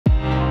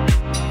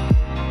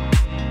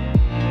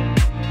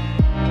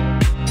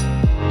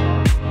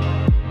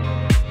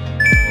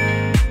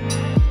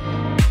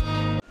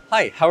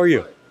Hi, how are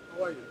you?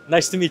 How are you?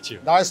 Nice to meet you.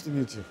 Nice to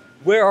meet you.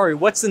 Where are you?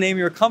 What's the name of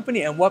your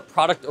company and what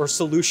product or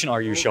solution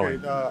are you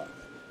showing?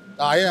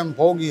 I am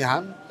Bong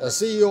Han, the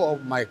CEO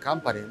of my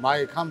company.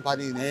 My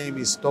company name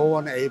is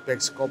Dowon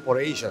Apex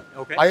Corporation.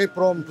 Okay. I am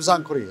from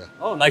Busan, Korea.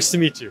 Oh, nice to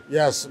meet you.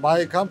 Yes,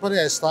 my company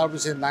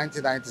established in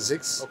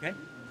 1996. Okay.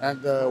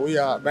 And we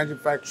are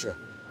manufacturer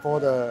for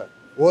the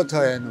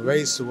water and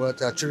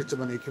wastewater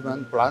treatment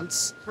equipment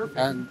plants.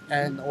 Perfect.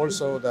 And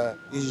also the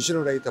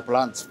incinerator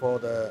plants for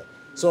the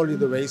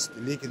solid waste,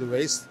 liquid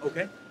waste.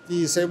 Okay.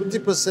 The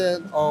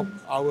 70% of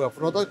our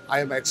product I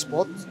am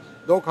export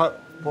local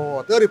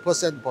for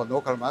 30% for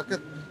local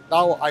market.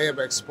 Now I am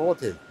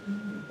exporting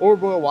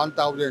over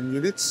 1,000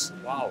 units.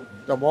 Wow.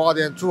 The more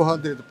than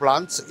 200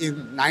 plants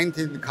in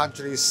 19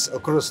 countries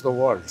across the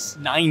world.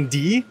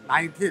 90?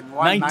 19.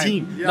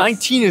 19. Yes.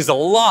 19 is a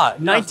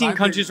lot. 19 19.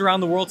 countries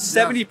around the world.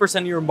 70%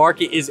 of your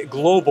market is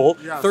global.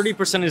 Yes.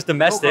 30% is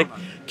domestic.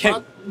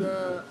 Local.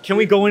 Can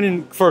we go in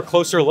and for a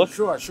closer look?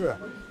 Sure.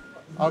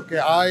 Okay,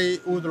 I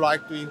would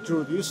like to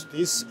introduce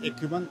this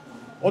equipment,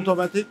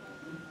 automatic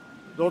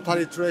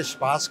rotary trash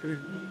basket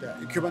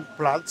equipment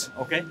plant.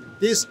 Okay.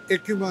 This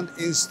equipment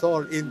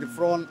installed in the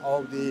front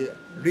of the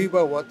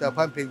river water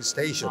pumping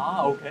station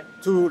Okay.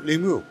 to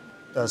remove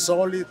the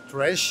solid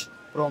trash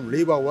from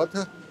river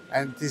water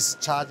and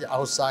discharge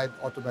outside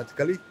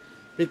automatically.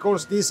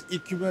 Because this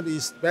equipment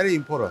is very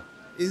important.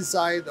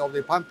 Inside of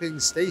the pumping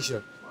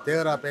station,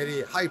 there are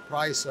very high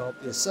price of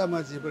the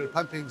submersible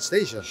pumping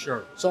station.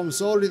 Sure. Some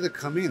solid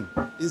come in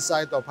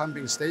inside the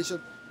pumping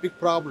station, big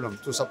problem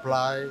to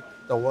supply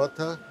the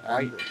water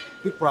and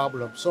big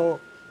problem. So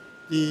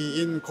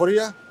in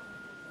Korea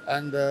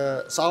and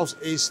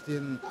Southeast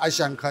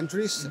Asian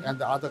countries and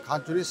the other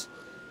countries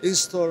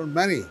install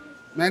many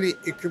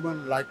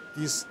equipment like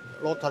this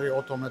rotary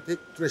automatic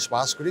trash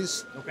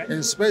baskets. Okay. And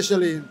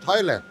especially in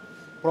Thailand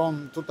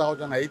from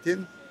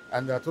 2018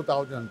 and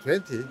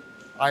 2020,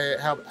 I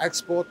have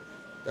export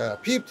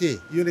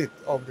 50 unit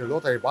of the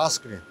rotary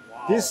basket.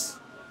 Wow. This,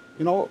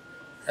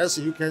 as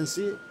you can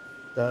see,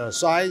 the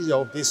size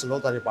of this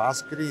rotary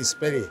basket is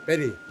very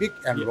big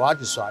and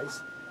large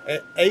size,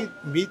 8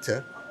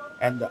 meter,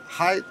 and the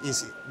height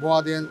is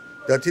more than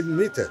 13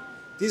 meter.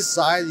 This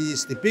size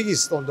is the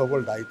biggest on the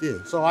world, I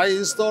think. So I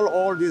install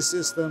all this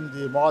system,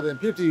 the more than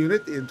 50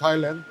 unit in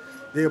Thailand,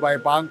 nearby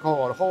Bangkok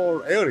or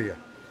whole area.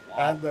 Wow.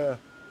 And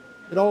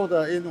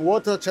in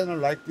water channel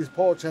like this,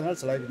 4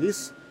 channels like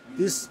this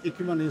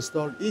equipment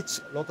installed each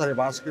rotary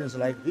basket is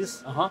like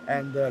this,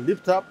 and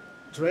lift up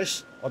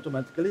trash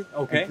automatically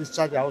Okay. and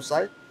discharge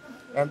outside.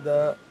 And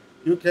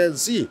you can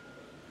see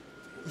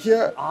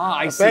here,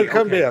 I see. bell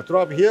conveyor Okay.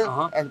 drop here,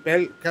 and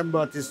bell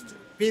conveyor is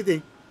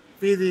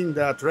feeding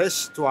the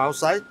trash to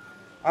outside.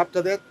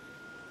 After that,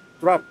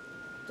 drop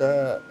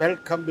the bell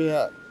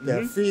conveyor,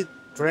 feed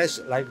trash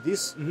like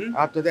this.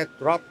 After that,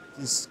 drop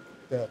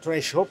the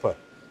trash hopper.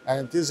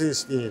 And this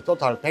is the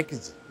total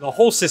package. The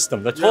whole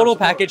system, the total Yes,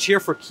 package here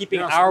for keeping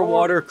yes, our all-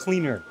 water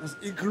cleaner.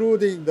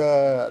 Including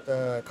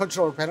the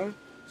control panel.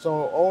 So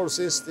all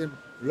system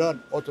run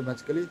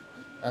automatically,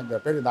 and a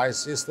very nice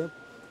system.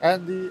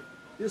 And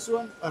this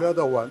one,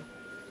 another one.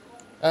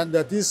 And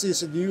this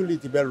is newly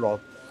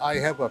developed. I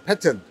have a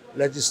patent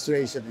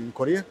registration in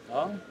Korea.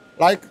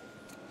 Like,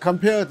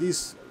 compare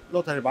these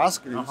rotary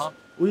baskets,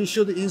 we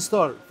should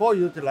install 4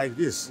 units like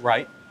this.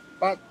 Right.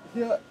 But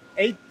here,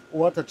 8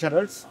 water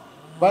channels,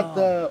 but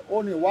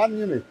only 1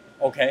 unit.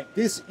 Okay.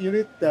 This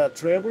unit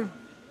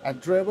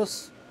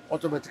travels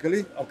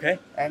automatically. Okay.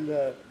 And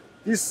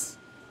this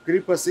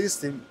gripper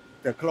system,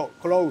 the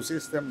close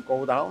system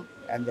go down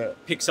and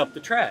Picks up the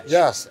trash.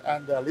 yes,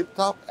 and lift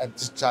up and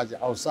discharge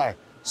outside.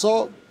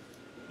 So,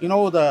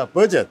 the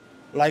budget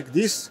like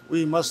this,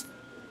 we must,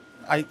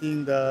 I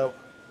think, the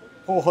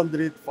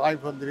 400,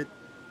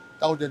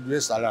 500,000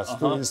 US dollars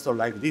to install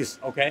like this.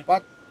 Okay.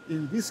 But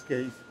in this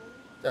case,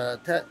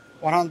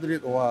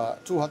 100 or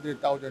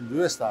 200,000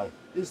 US dollars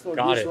install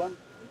Got this it. one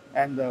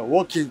and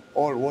working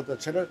all water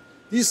channel.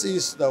 This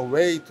is the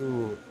way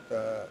to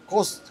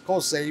cost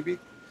saving,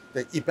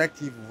 the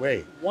effective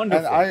way.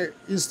 Wonderful. And I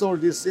installed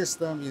this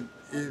system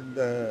in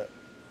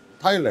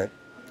Thailand,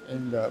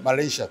 in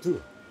Malaysia too.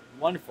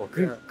 Wonderful.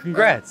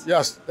 Congrats.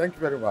 Yes, thank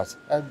you very much.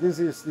 And this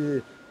is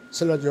the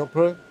sludge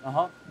hopper,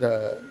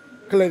 the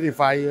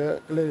clarifier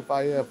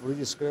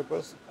bridge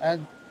scrapers,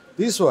 and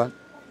this one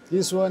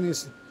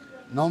is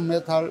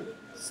non-metal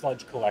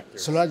Sludge collector.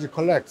 sludge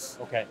collects.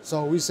 Okay.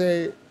 So we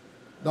say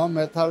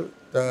non-metal,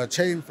 the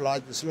chain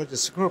sludge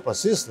scraper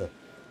system.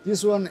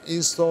 This one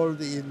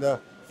installed in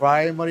the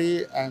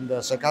primary and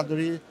the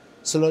secondary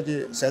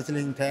sludge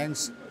settling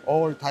tanks,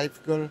 all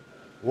typical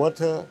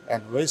water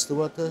and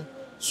wastewater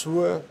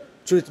sewer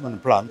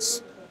treatment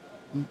plants.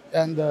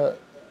 And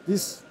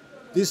this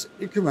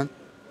equipment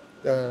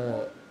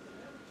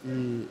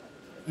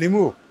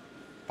remove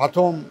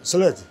bottom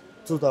sludge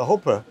to the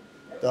hopper.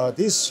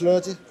 This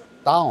sludge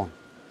down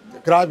the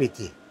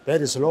gravity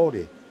very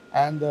slowly,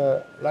 and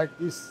like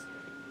this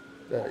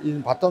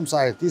in bottom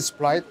side, this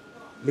plate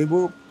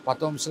remove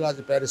bottom sludge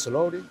very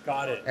slowly.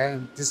 Got it.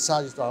 And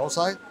discharge to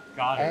outside.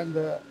 Got it. And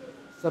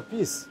the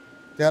piece,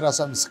 there are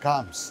some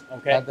scams.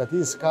 Okay. And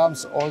these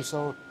scams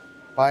also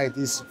by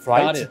this Got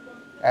flight it.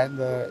 and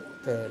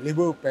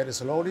remove very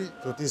slowly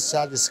to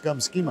discharge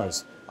scam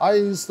schemers. I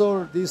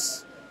installed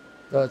this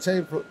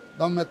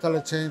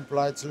non-metallic chain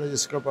flight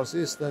scrubber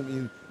system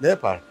in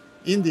Nepal,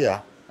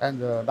 India, and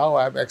now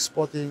I'm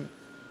exporting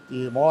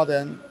more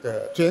than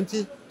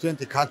 20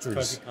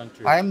 countries. 20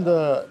 countries. I'm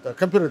the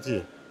computer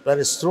team,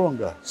 very strong.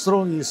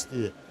 Strong is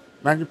the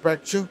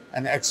manufacturer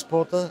and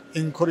exporter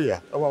in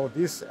Korea about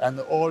this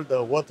and all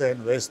the water and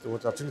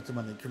wastewater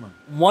treatment equipment.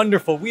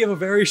 Wonderful. We have a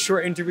very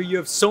short interview. You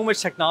have so much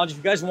technology. If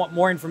you guys want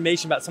more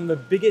information about some of the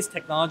biggest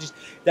technologies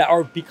that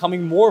are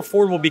becoming more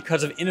affordable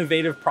because of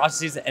innovative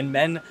processes and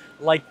men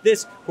like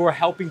this who are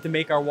helping to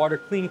make our water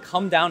clean,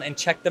 come down and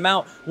check them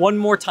out. One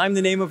more time,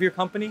 the name of your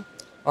company?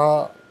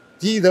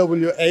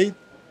 DW8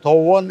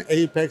 Dowon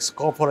Apex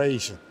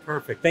Corporation.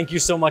 Perfect. Thank you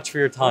so much for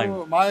your time.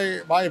 Oh,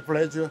 my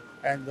pleasure,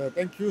 and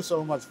thank you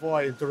so much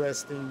for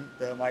interesting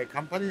my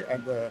company,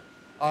 and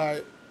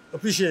I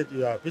appreciate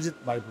you visit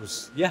my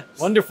booth. Yeah,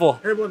 wonderful.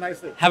 Have a nice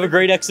day. Have a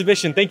great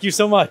exhibition. Thank you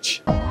so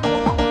much.